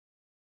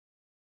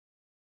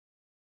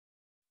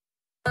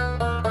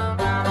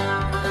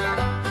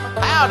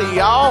Howdy,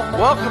 y'all.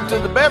 Welcome to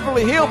the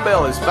Beverly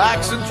Hillbillies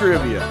Facts and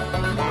Trivia.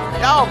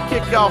 Y'all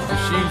kick off your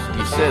shoes and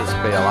you set a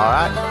spell, all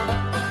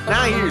right?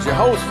 Now here's your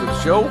host for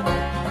the show,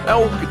 the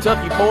old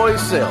Kentucky boy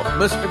himself,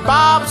 Mr.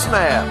 Bob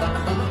Snap.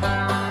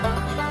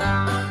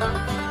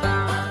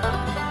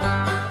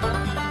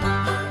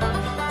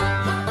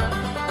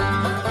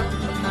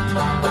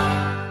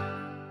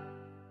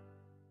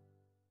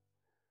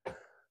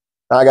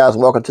 Hi guys,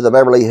 and welcome to the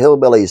Beverly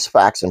Hillbillies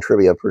Facts and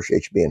Trivia.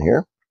 Appreciate you being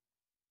here.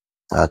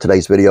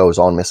 Today's video is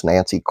on Miss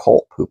Nancy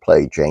Kulp, who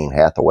played Jane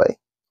Hathaway,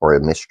 or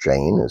Miss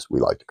Jane, as we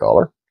like to call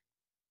her,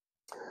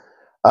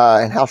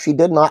 and how she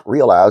did not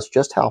realize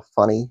just how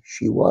funny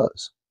she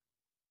was.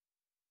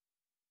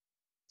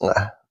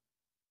 I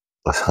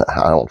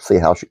don't see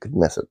how she could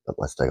miss it, but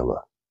let's take a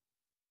look.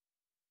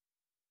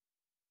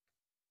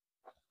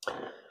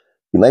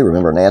 You may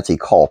remember Nancy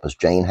Kulp as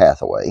Jane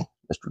Hathaway,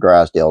 Mr.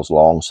 Drysdale's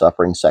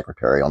long-suffering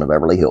secretary on the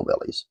Beverly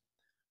Hillbillies.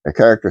 Her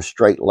character's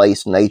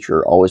straight-laced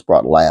nature always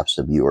brought laughs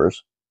to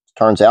viewers. It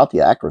turns out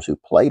the actress who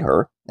played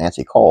her,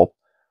 Nancy Kulp,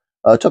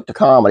 took to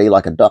comedy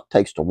like a duck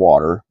takes to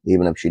water,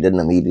 even if she didn't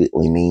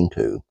immediately mean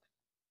to.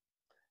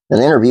 In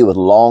an interview with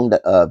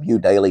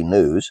Longview Daily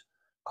News,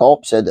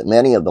 Kulp said that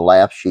many of the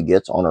laughs she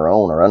gets on her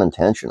own are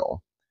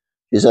unintentional.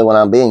 She said, "When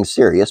I'm being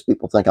serious,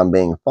 people think I'm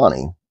being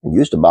funny. It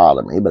used to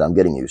bother me, but I'm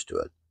getting used to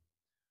it."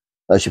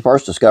 She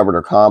first discovered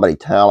her comedy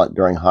talent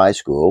during high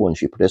school when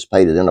she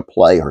participated in a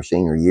play her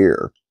senior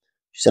year.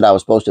 She said, "I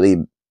was supposed to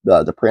be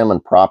the prim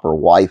and proper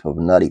wife of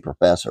a nutty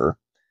professor,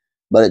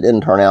 but it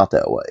didn't turn out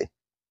that way.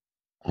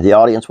 The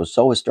audience was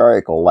so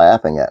hysterical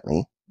laughing at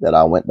me that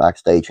I went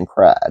backstage and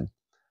cried."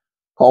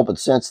 Kulp had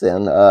since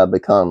then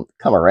come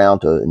around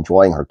to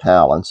enjoying her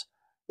talents,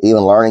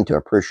 even learning to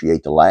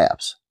appreciate the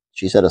laughs.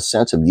 She said, "A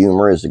sense of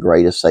humor is the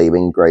greatest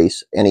saving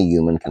grace any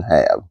human can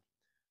have."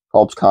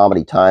 Kulp's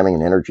comedy timing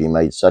and energy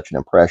made such an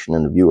impression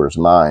in the viewers'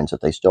 minds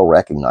that they still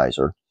recognize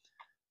her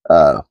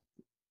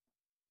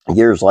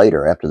years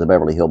later after the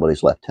Beverly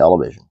Hillbillies left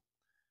television.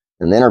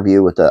 In an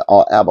interview with the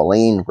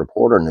Abilene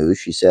Reporter News,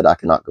 she said, "I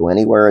cannot go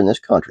anywhere in this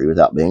country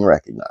without being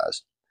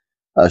recognized."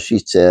 She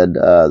said,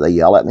 "They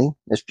yell at me,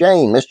 'Miss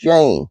Jane, Miss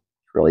Jane.'"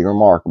 It's really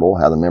remarkable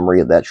how the memory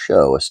of that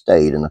show has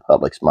stayed in the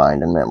public's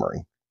mind and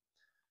memory.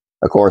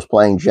 Of course,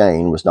 playing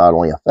Jane was not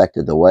only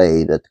affected the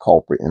way that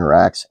Kulp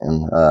interacts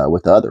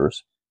with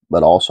others,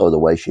 but also the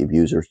way she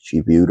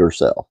viewed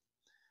herself.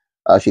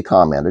 She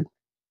commented,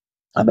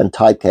 "I've been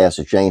typecast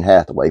as Jane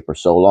Hathaway for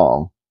so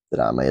long that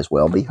I may as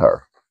well be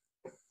her."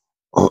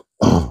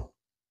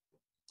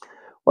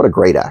 What a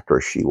great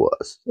actress she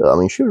was. I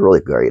mean, she was a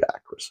really great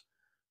actress.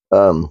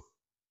 And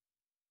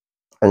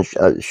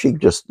she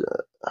just,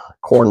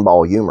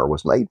 cornball humor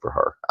was made for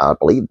her. I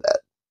believe that.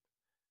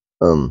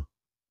 Don't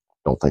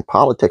think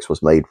politics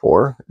was made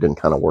for her. It didn't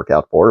kind of work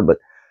out for her, but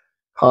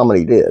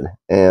comedy did.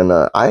 And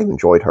I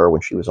enjoyed her when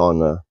she was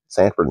on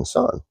Sanford and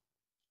Son.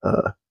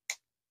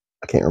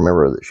 I can't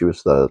remember that she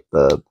was the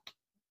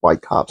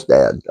white cop's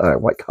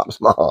white cop's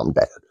dad.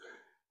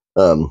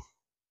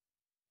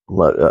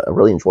 But I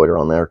really enjoyed her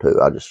on there too.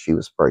 She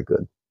was very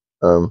good.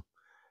 And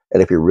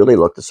if you really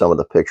looked at some of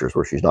the pictures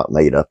where she's not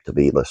made up to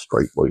be the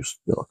straight loose,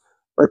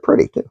 very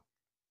pretty too.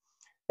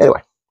 Anyway,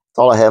 that's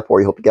all I have for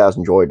you. Hope you guys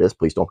enjoyed this.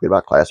 Please don't forget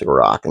about classic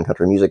rock and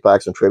country music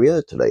facts and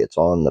trivia. Today it's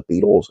on the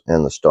Beatles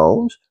and the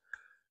Stones.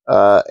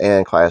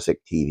 And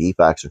classic TV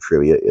facts and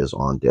trivia is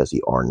on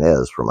Desi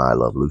Arnaz from I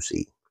Love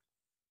Lucy.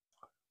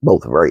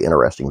 Both very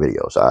interesting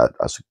videos. I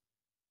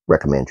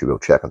recommend you go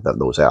check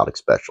those out,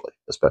 especially.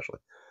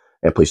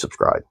 And please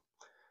subscribe.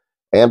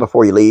 And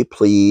before you leave,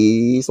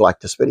 please like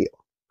this video.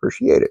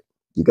 Appreciate it.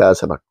 You guys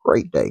have a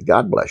great day.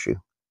 God bless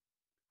you.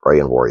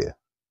 Praying for you.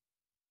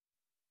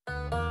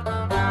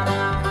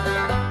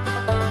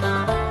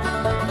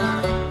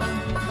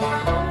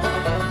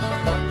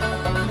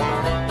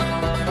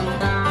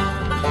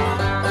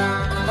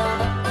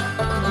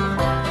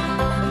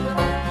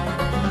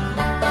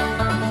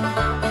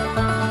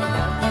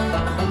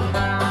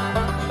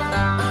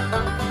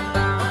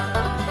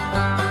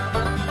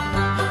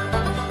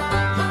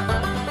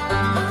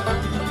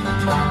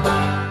 Bye.